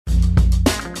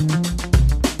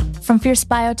From Fierce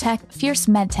Biotech, Fierce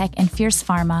MedTech, and Fierce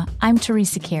Pharma, I'm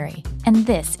Teresa Carey, and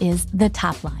this is The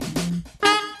Top Line.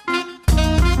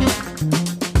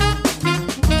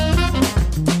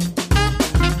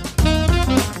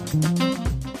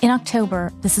 In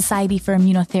October, the Society for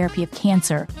Immunotherapy of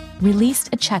Cancer released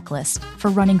a checklist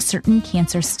for running certain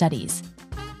cancer studies.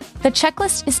 The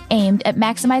checklist is aimed at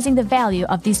maximizing the value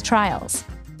of these trials.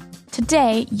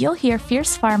 Today, you'll hear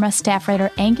Fierce Pharma staff writer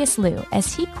Angus Liu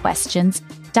as he questions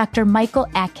Dr. Michael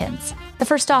Atkins, the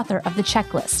first author of the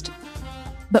checklist.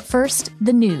 But first,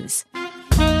 the news.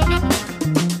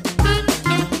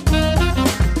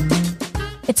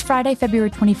 It's Friday,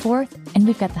 February 24th, and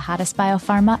we've got the hottest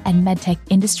biopharma and medtech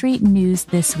industry news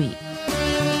this week.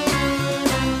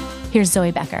 Here's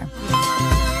Zoe Becker.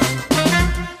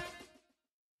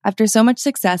 After so much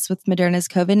success with Moderna's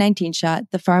COVID-19 shot,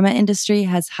 the pharma industry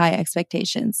has high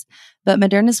expectations. But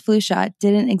Moderna's flu shot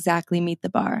didn't exactly meet the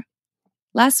bar.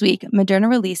 Last week, Moderna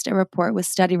released a report with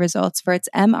study results for its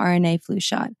mRNA flu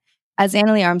shot. As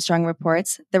Annalie Armstrong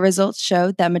reports, the results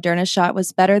showed that Moderna's shot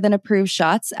was better than approved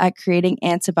shots at creating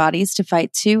antibodies to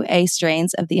fight 2A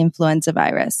strains of the influenza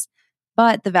virus.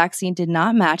 But the vaccine did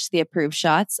not match the approved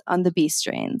shots on the B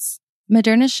strains.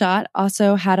 Moderna's shot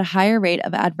also had a higher rate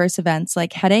of adverse events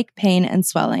like headache, pain, and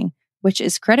swelling, which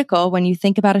is critical when you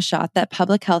think about a shot that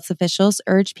public health officials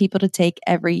urge people to take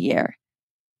every year.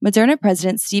 Moderna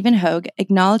President Stephen Hoge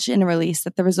acknowledged in a release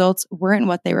that the results weren't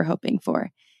what they were hoping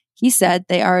for. He said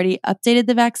they already updated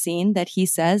the vaccine that he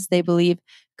says they believe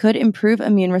could improve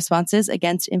immune responses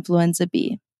against influenza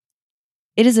B.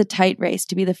 It is a tight race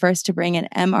to be the first to bring an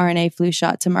mRNA flu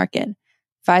shot to market.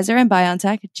 Pfizer and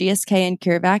BioNTech, GSK and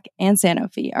CureVac, and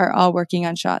Sanofi are all working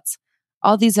on shots.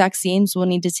 All these vaccines will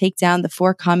need to take down the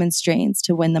 4 common strains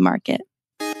to win the market.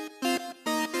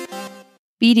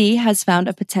 BD has found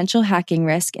a potential hacking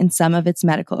risk in some of its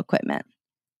medical equipment.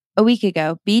 A week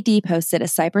ago, BD posted a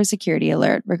cybersecurity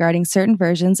alert regarding certain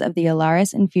versions of the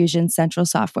Alaris Infusion Central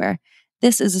software.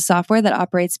 This is a software that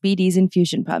operates BD's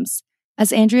infusion pumps.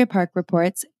 As Andrea Park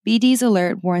reports, BD's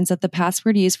alert warns that the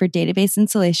password used for database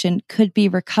installation could be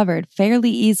recovered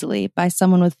fairly easily by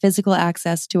someone with physical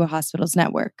access to a hospital's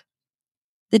network.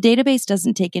 The database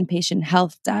doesn't take in patient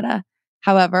health data.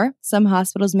 However, some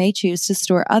hospitals may choose to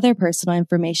store other personal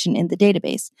information in the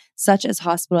database, such as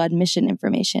hospital admission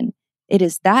information. It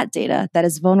is that data that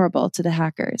is vulnerable to the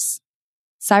hackers.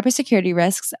 Cybersecurity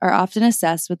risks are often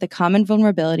assessed with the Common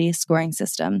Vulnerability Scoring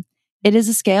System. It is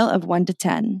a scale of 1 to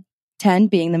 10, 10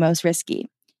 being the most risky.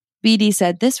 BD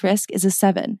said this risk is a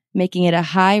 7, making it a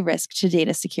high risk to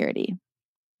data security.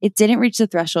 It didn't reach the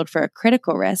threshold for a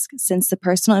critical risk since the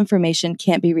personal information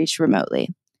can't be reached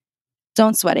remotely.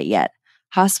 Don't sweat it yet.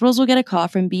 Hospitals will get a call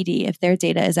from BD if their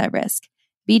data is at risk.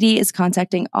 BD is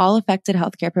contacting all affected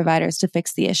healthcare providers to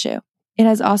fix the issue. It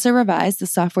has also revised the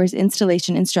software's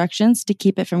installation instructions to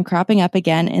keep it from cropping up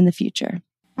again in the future.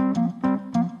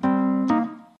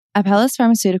 Apellis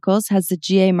Pharmaceuticals has the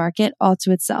GA market all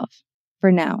to itself,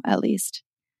 for now at least.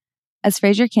 As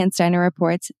Fraser Kansteiner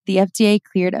reports, the FDA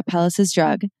cleared Apellis'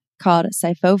 drug, called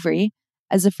Syfovre,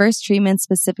 as the first treatment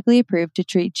specifically approved to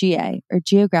treat GA, or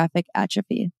geographic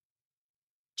atrophy.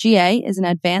 GA is an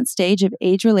advanced stage of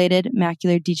age-related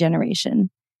macular degeneration.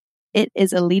 It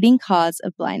is a leading cause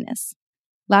of blindness.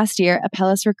 Last year,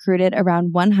 Apellis recruited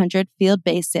around 100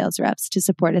 field-based sales reps to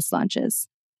support its launches.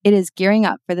 It is gearing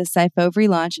up for the Syfovre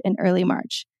launch in early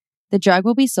March. The drug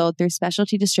will be sold through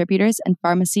specialty distributors and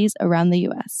pharmacies around the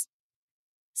U.S.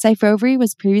 Syfovre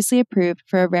was previously approved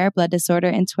for a rare blood disorder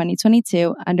in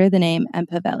 2022 under the name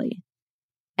Empaveli.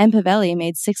 Empaveli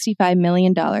made $65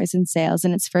 million in sales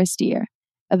in its first year.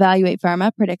 Evaluate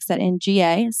Pharma predicts that in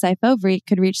GA, Syfovre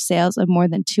could reach sales of more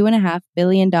than $2.5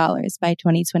 billion by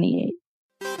 2028.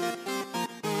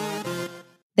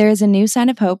 There is a new sign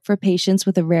of hope for patients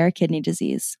with a rare kidney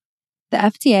disease. The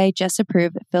FDA just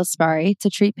approved Filspari to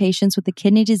treat patients with a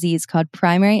kidney disease called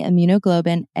primary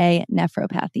immunoglobulin A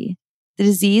nephropathy. The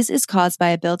disease is caused by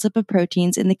a buildup of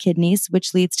proteins in the kidneys,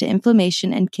 which leads to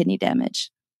inflammation and kidney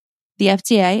damage. The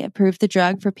FDA approved the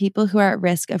drug for people who are at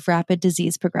risk of rapid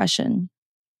disease progression.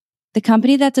 The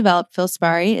company that developed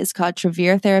Filspari is called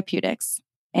Travere Therapeutics,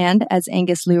 and as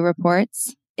Angus Liu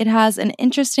reports, it has an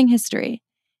interesting history.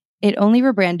 It only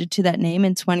rebranded to that name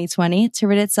in 2020 to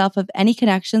rid itself of any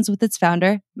connections with its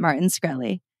founder, Martin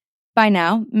Shkreli. By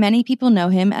now, many people know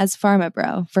him as Pharma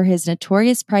Bro for his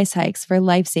notorious price hikes for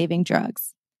life-saving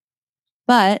drugs.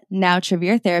 But now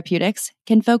Travere Therapeutics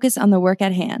can focus on the work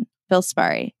at hand,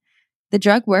 Filspari. The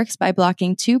drug works by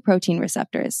blocking 2 protein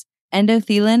receptors,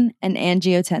 endothelin and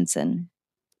angiotensin.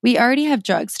 We already have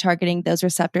drugs targeting those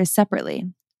receptors separately,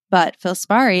 but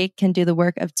Filspari can do the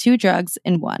work of 2 drugs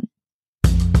in one.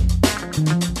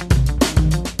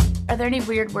 Are there any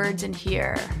weird words in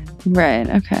here? Right,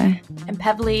 okay.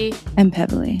 Empevely.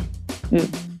 Ooh.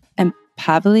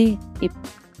 Empaveli?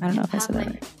 I don't know if I said that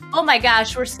right. Oh my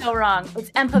gosh, we're so wrong. It's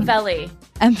Empaveli.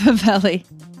 Empaveli.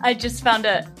 I just found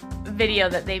a video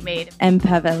that they made.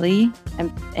 Empaveli.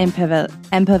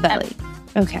 Empaveli.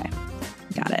 Okay,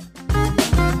 got it.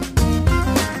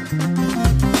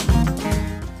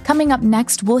 Coming up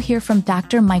next, we'll hear from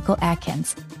Dr. Michael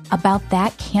Atkins about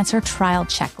that cancer trial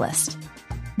checklist.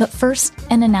 But first,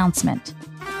 an announcement.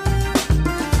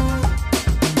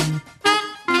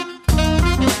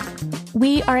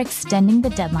 We are extending the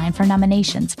deadline for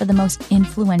nominations for the most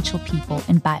influential people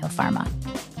in biopharma.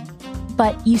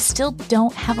 But you still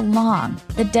don't have long.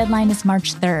 The deadline is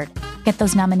March 3rd. Get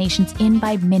those nominations in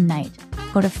by midnight.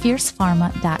 Go to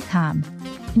fiercepharma.com.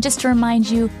 And just to remind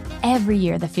you, every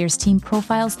year the Fierce team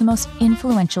profiles the most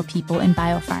influential people in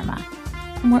biopharma.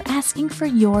 And we're asking for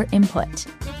your input.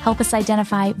 Help us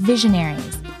identify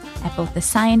visionaries at both the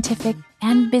scientific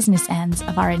and business ends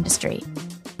of our industry.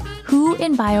 Who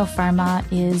in biopharma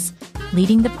is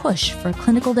leading the push for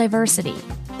clinical diversity?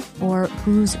 Or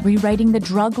who's rewriting the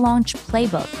drug launch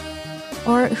playbook?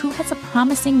 Or who has a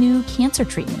promising new cancer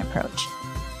treatment approach?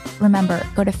 Remember,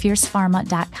 go to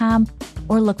fiercepharma.com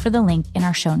or look for the link in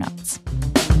our show notes.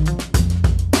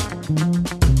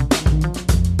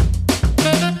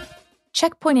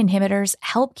 Checkpoint inhibitors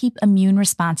help keep immune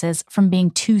responses from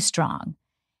being too strong,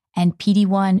 and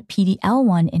PD-1,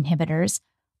 PD-L1 inhibitors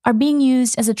are being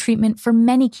used as a treatment for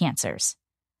many cancers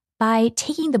by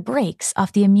taking the brakes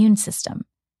off the immune system.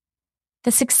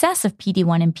 The success of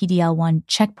PD-1 and PD-L1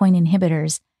 checkpoint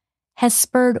inhibitors has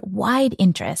spurred wide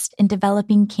interest in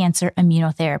developing cancer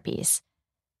immunotherapies.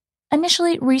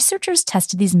 Initially, researchers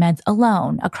tested these meds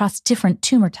alone across different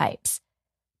tumor types,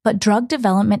 but drug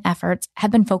development efforts have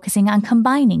been focusing on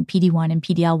combining PD-1 and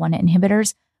PD-L1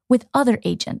 inhibitors with other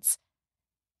agents.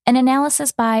 An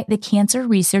analysis by the Cancer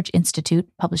Research Institute,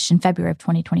 published in February of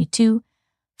 2022,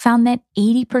 found that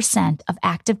 80% of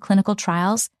active clinical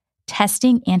trials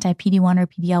testing anti-PD-1 or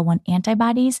PD-L1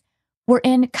 antibodies were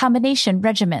in combination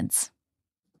regimens.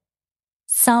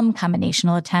 Some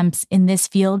combinational attempts in this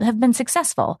field have been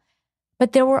successful,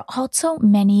 but there were also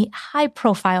many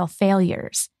high-profile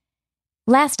failures.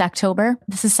 Last October,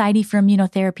 the Society for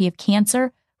Immunotherapy of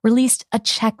Cancer released a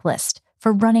checklist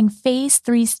for running phase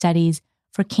 3 studies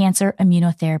for cancer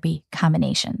immunotherapy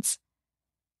combinations.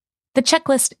 The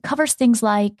checklist covers things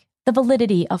like the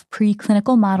validity of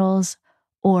preclinical models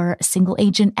or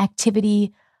single-agent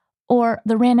activity or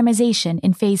the randomization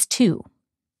in phase 2.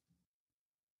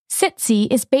 SITC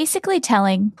is basically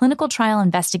telling clinical trial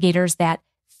investigators that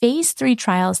phase 3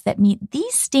 trials that meet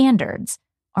these standards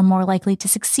are more likely to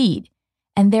succeed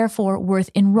and therefore worth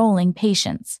enrolling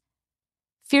patients.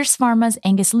 Fierce Pharma's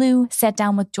Angus Liu sat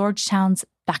down with Georgetown's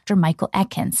Dr. Michael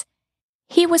Atkins.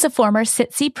 He was a former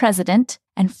SITC president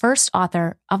and first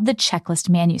author of the checklist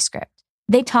manuscript.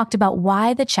 They talked about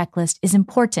why the checklist is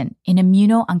important in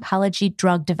immuno-oncology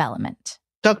drug development.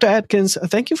 Dr. Atkins,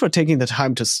 thank you for taking the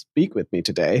time to speak with me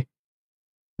today.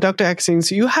 Dr.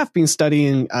 Atkins, you have been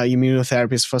studying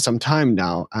immunotherapies for some time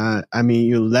now.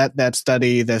 You led that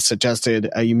study that suggested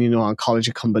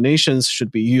immuno-oncology combinations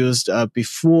should be used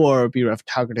before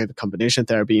BRAF-targeted combination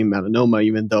therapy in melanoma,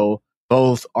 even though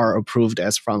both are approved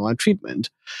as frontline treatment.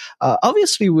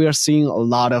 Obviously, we are seeing a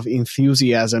lot of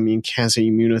enthusiasm in cancer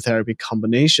immunotherapy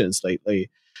combinations lately.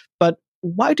 But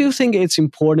why do you think it's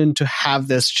important to have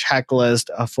this checklist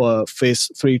for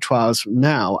phase 3 trials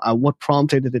now? What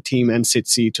prompted the team and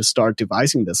SITC to start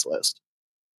devising this list?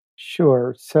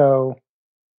 Sure. So,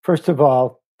 first of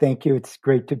all, thank you. It's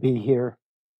great to be here.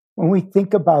 When we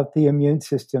think about the immune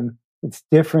system, it's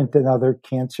different than other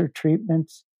cancer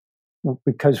treatments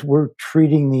because we're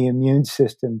treating the immune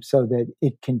system so that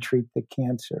it can treat the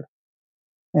cancer.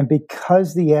 And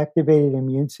because the activated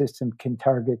immune system can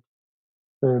target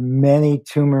there are many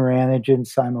tumor antigens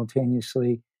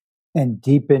simultaneously and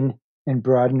deepen and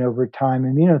broaden over time.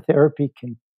 Immunotherapy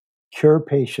can cure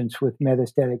patients with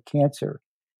metastatic cancer.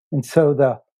 And so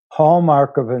the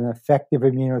hallmark of an effective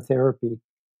immunotherapy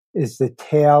is the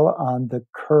tail on the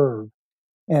curve.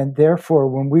 And therefore,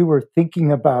 when we were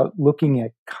thinking about looking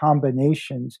at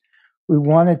combinations, we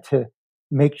wanted to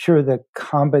make sure that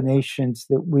combinations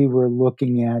that we were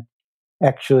looking at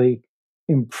actually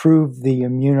improve the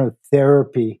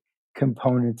immunotherapy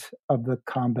components of the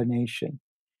combination.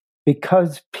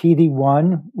 Because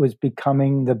PD-1 was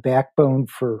becoming the backbone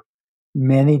for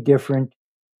many different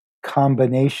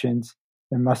combinations,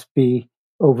 there must be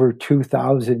over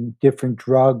 2,000 different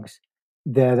drugs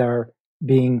that are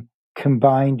being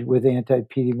combined with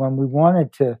anti-PD-1. We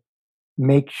wanted to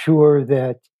make sure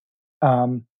that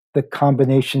the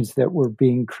combinations that were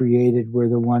being created were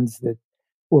the ones that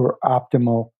were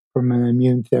optimal from an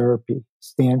immune therapy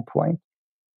standpoint.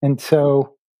 And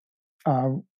so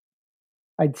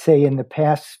I'd say in the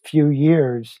past few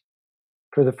years,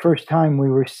 for the first time, we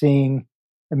were seeing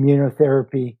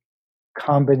immunotherapy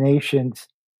combinations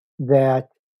that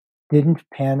didn't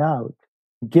pan out.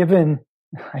 Given,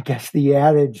 I guess, the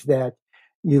adage that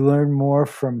you learn more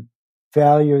from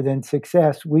failure than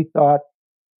success, we thought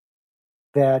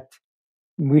that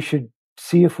we should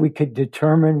see if we could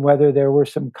determine whether there were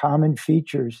some common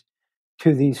features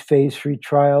to these phase 3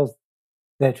 trials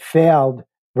that failed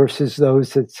versus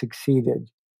those that succeeded.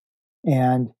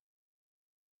 And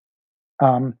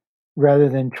rather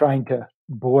than trying to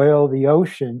boil the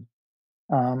ocean,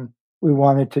 we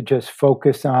wanted to just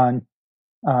focus on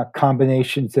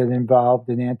combinations that involved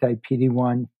an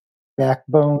anti-PD-1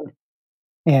 backbone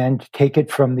and take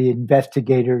it from the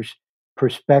investigator's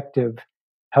perspective,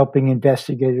 helping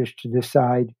investigators to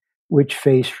decide which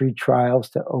phase 3 trials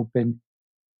to open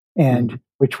and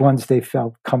which ones they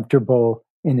felt comfortable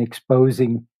in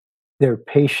exposing their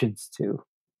patients to.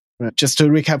 Just to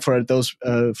recap for those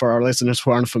for our listeners who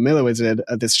aren't familiar with it,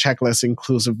 this checklist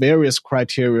includes various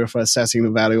criteria for assessing the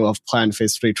value of planned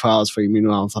phase 3 trials for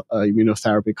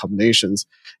immunotherapy combinations.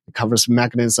 It covers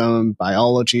mechanism,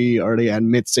 biology, early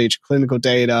and mid-stage clinical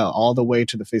data, all the way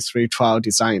to the phase 3 trial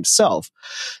design itself.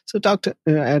 So, Dr.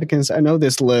 Atkins, I know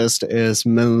this list is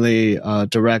mainly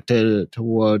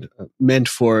meant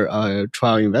for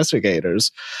trial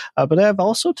investigators, but I've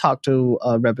also talked to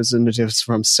representatives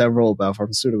from several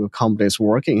biopharmaceutical companies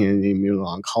working in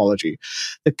immuno-oncology.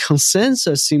 The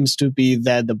consensus seems to be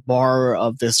that the bar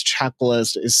of this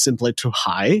checklist is simply too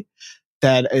high,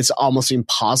 that it's almost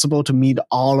impossible to meet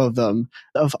all of them.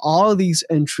 Of all of these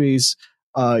entries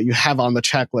you have on the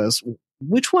checklist,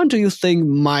 which one do you think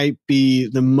might be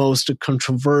the most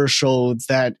controversial,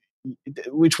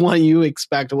 which one you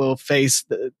expect will face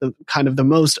the kind of the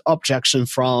most objection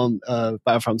from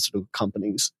biopharmaceutical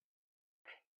companies?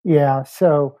 Yeah,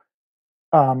 so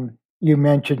you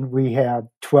mentioned we have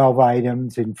 12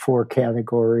 items in 4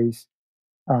 categories: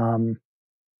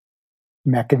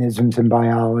 mechanisms in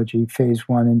biology, phase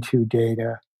 1 and 2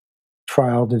 data,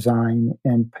 trial design,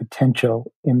 and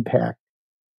potential impact.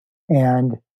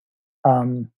 And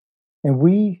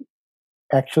we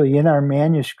actually, in our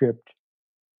manuscript,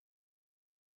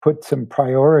 put some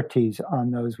priorities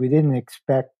on those. We didn't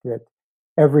expect that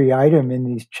every item in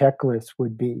these checklists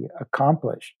would be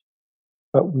accomplished,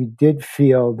 but we did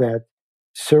feel that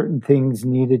certain things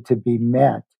needed to be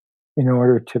met in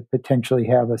order to potentially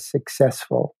have a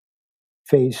successful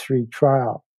phase 3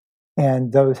 trial.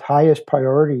 And those highest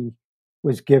priority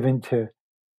was given to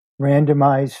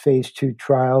randomized phase 2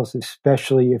 trials,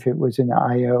 especially if it was an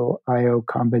IO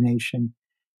combination,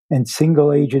 and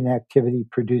single agent activity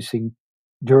producing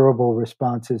durable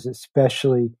responses,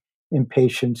 especially in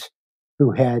patients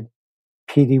who had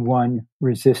PD-1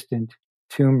 resistant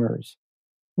tumors.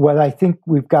 What I think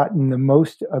we've gotten the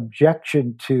most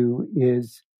objection to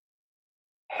is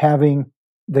having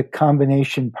the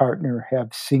combination partner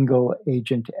have single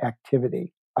agent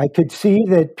activity. I could see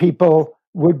that people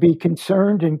would be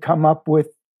concerned and come up with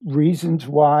reasons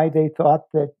why they thought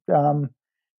that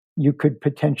you could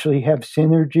potentially have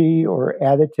synergy or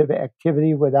additive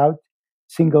activity without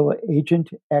single agent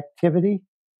activity.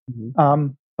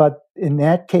 But in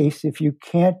that case, if you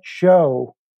can't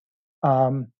show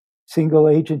single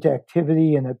agent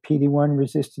activity in a PD-1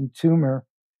 resistant tumor,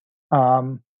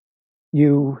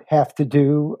 you have to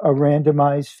do a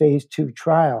randomized phase 2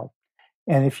 trial.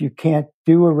 And if you can't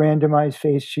do a randomized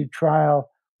phase 2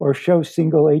 trial or show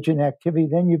single agent activity,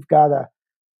 then you've got to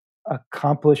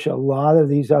accomplish a lot of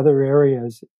these other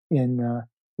areas in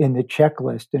the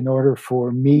checklist in order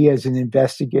for me as an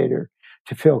investigator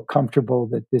to feel comfortable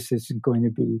that this isn't going to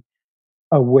be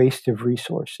a waste of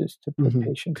resources to put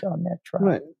patients on that trial.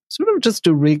 Right. Sort of just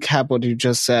to recap what you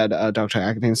just said, Dr.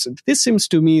 Atkins, this seems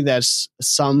to me that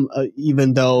some,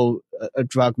 even though a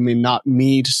drug may not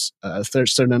meet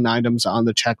certain items on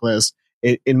the checklist,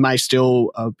 it might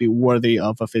still be worthy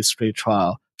of a phase 3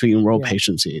 trial to enroll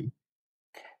patients in.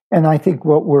 And I think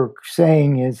what we're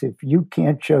saying is if you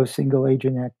can't show single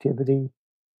agent activity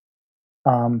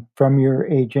from your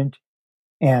agent,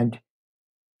 and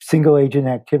single agent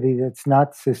activity that's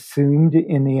not subsumed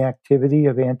in the activity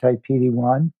of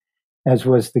anti-PD-1, as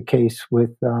was the case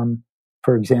with,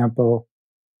 for example,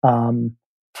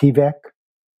 TVEC,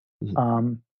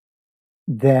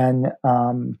 then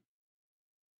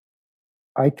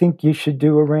I think you should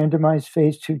do a randomized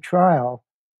phase 2 trial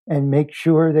and make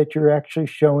sure that you're actually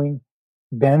showing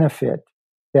benefit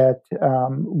that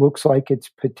looks like it's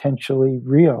potentially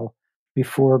real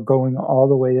before going all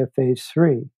the way to phase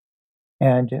 3.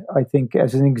 And I think,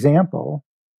 as an example,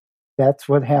 that's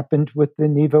what happened with the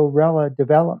Nivo-Rela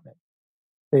development.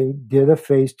 They did a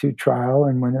phase 2 trial,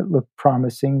 and when it looked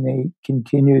promising, they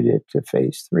continued it to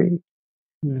phase 3.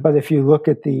 But if you look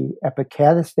at the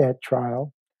epacadostat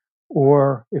trial,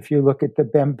 or if you look at the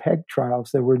BEMPEG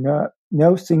trials, there were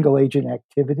no single-agent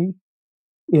activity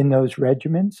in those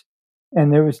regimens,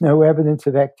 and there was no evidence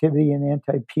of activity in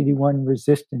anti-PD-1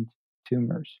 resistant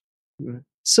tumors.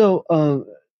 So,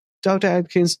 Dr.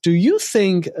 Atkins, do you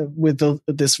think with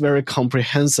this very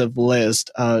comprehensive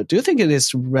list, do you think it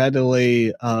is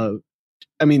readily,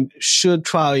 should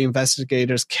trial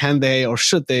investigators, can they or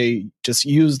should they just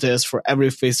use this for every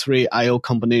phase 3 IO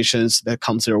combinations that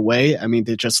comes their way? I mean,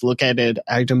 they just look at it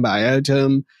item by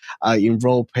item,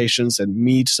 enroll patients and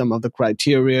meet some of the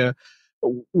criteria.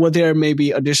 Would there maybe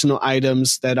additional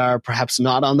items that are perhaps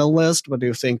not on the list? What do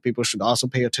you think people should also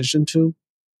pay attention to?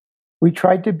 We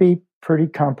tried to be pretty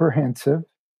comprehensive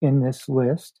in this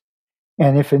list.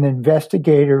 And if an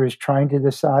investigator is trying to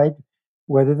decide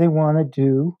whether they want to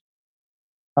do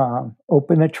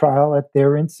open a trial at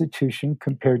their institution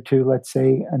compared to, let's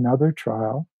say, another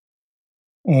trial,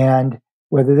 and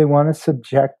whether they want to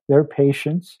subject their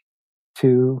patients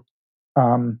to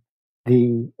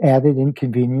the added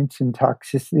inconvenience and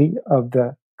toxicity of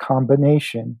the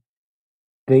combination,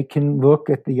 they can look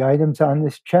at the items on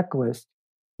this checklist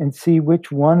and see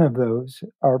which one of those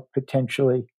are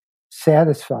potentially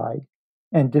satisfied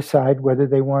and decide whether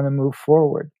they want to move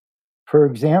forward. For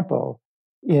example,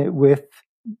 with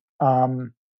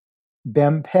BEMPEG,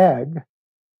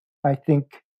 I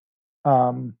think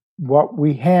what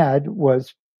we had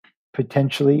was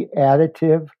potentially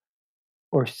additive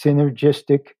or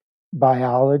synergistic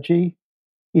biology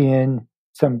in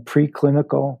some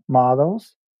preclinical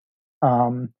models,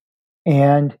 and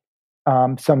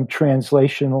some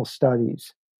translational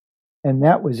studies. And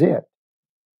that was it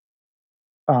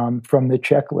from the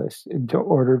checklist in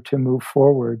order to move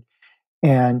forward.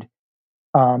 And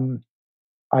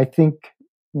I think,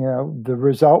 the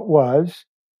result was,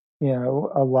 a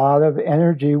lot of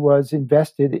energy was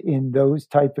invested in those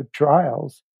type of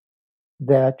trials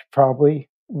that probably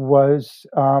was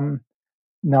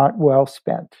not well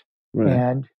spent. Right.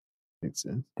 And makes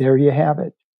sense. There you have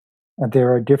it.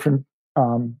 There are different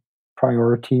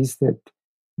priorities that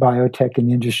biotech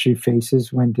and industry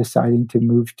faces when deciding to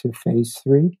move to phase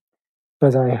 3.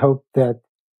 But I hope that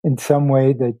in some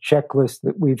way the checklist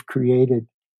that we've created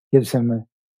gives them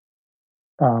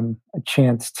a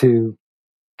chance to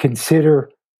consider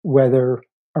whether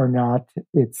or not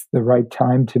it's the right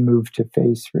time to move to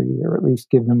phase 3, or at least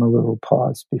give them a little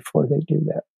pause before they do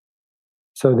that,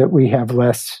 so that we have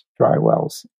less dry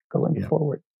wells going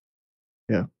forward.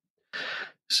 Yeah.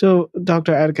 So,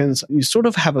 Dr. Atkins, you sort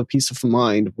of have a peace of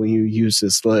mind when you use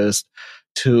this list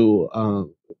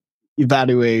to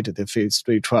evaluate the phase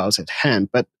 3 trials at hand.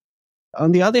 But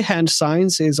on the other hand,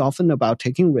 science is often about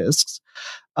taking risks.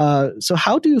 So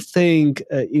how do you think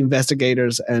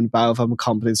investigators and biopharma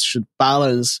companies should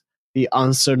balance the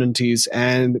uncertainties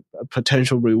and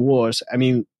potential rewards? I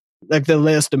mean, like the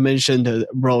list mentioned,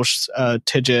 Roche's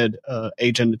TIGIT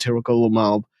agent,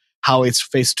 tiragolumab, how its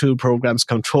phase 2 program's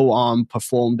control arm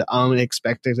performed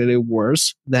unexpectedly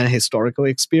worse than historical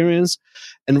experience.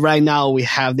 And right now we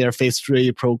have their phase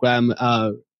 3 program.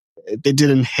 They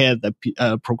didn't hit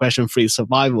the progression-free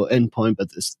survival endpoint, but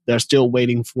they're still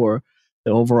waiting for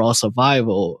the overall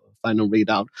survival final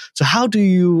readout. So how do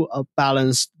you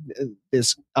balance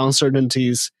these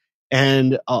uncertainties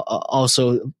and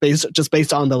also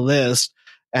based on the list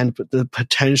and the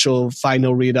potential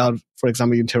final readout, for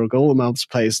example, in tiragolumab's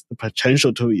place, the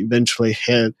potential to eventually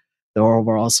hit the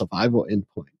overall survival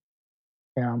endpoint?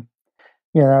 Yeah.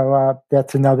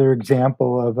 That's another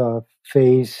example of a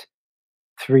phase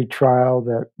 3 trial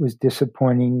that was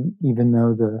disappointing, even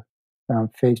though the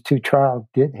phase 2 trial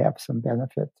did have some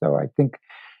benefit. So I think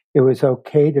it was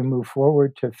okay to move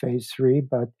forward to phase 3,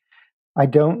 but I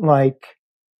don't like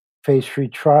phase 3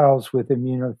 trials with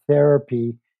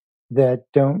immunotherapy that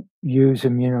don't use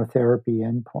immunotherapy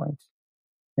endpoints.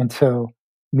 And so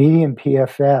median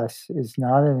PFS is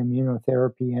not an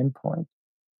immunotherapy endpoint.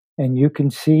 And you can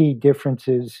see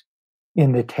differences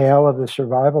in the tail of the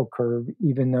survival curve,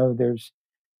 even though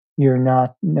you're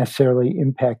not necessarily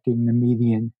impacting the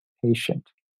median patient.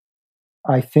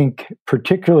 I think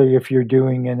particularly if you're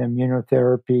doing an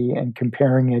immunotherapy and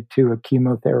comparing it to a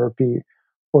chemotherapy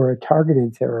or a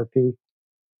targeted therapy,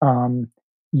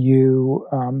 you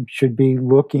should be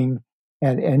looking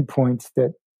at endpoints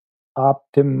that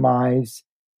optimize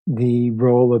the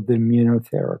role of the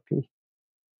immunotherapy,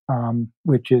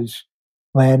 which is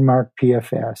landmark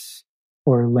PFS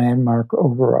or landmark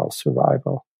overall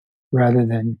survival rather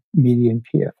than median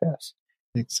PFS.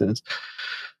 Makes sense.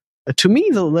 To me,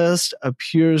 the list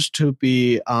appears to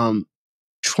be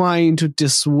trying to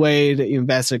dissuade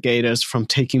investigators from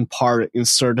taking part in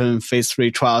certain phase 3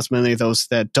 trials, mainly those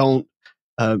that don't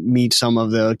meet some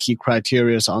of the key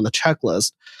criteria on the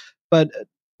checklist. But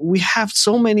we have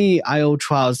so many IO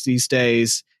trials these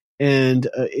days, and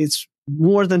it's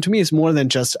more than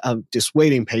just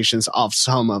dissuading patients off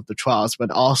some of the trials,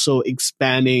 but also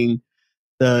expanding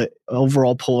the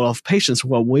overall pool of patients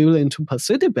who are willing to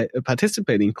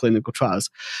participate in clinical trials.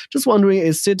 Just wondering,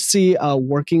 is SITC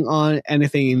working on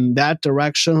anything in that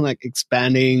direction, like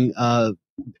expanding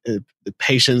the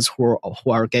patients who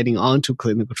are getting onto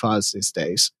clinical trials these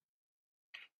days?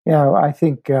 Yeah, I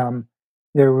think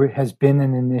there has been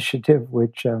an initiative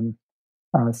which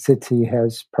SITC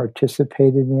has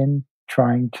participated in,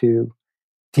 trying to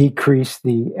decrease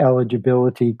the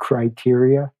eligibility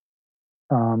criteria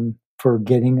for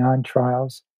getting on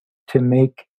trials, to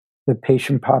make the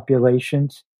patient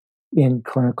populations in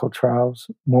clinical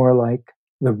trials more like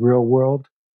the real world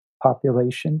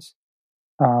populations,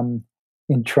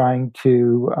 in trying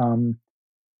to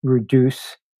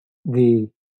reduce the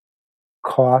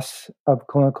costs of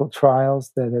clinical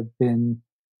trials that have been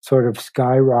sort of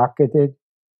skyrocketed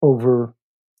over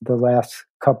the last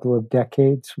couple of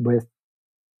decades with,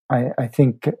 I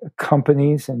think,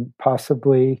 companies and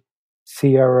possibly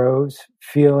CROs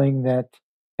feeling that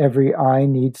every I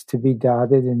needs to be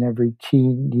dotted and every T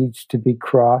needs to be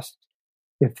crossed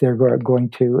if they're going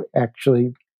to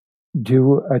actually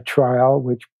do a trial,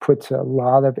 which puts a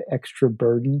lot of extra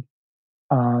burden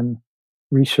on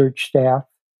research staff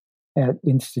at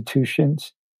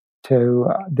institutions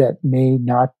that may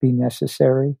not be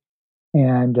necessary.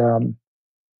 And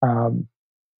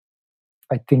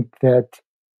I think that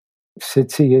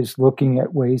SITC is looking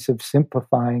at ways of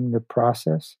simplifying the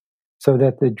process so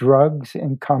that the drugs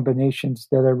and combinations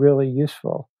that are really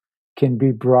useful can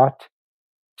be brought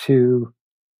to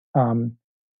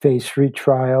phase 3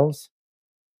 trials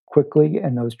quickly,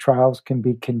 and those trials can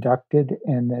be conducted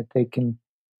and that they can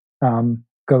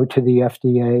go to the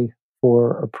FDA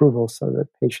for approval so that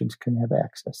patients can have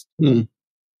access to them.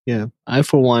 Yeah, I,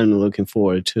 for one, am looking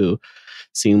forward to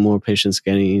seeing more patients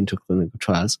getting into clinical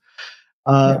trials.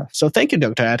 So thank you,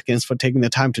 Dr. Atkins, for taking the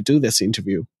time to do this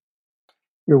interview.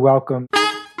 You're welcome.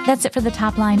 That's it for The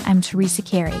Top Line. I'm Teresa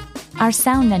Carey. Our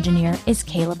sound engineer is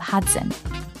Caleb Hodson.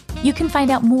 You can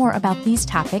find out more about these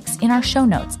topics in our show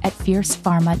notes at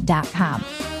fiercepharma.com.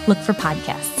 Look for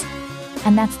podcasts.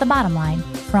 And that's the bottom line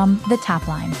from The Top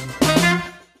Line.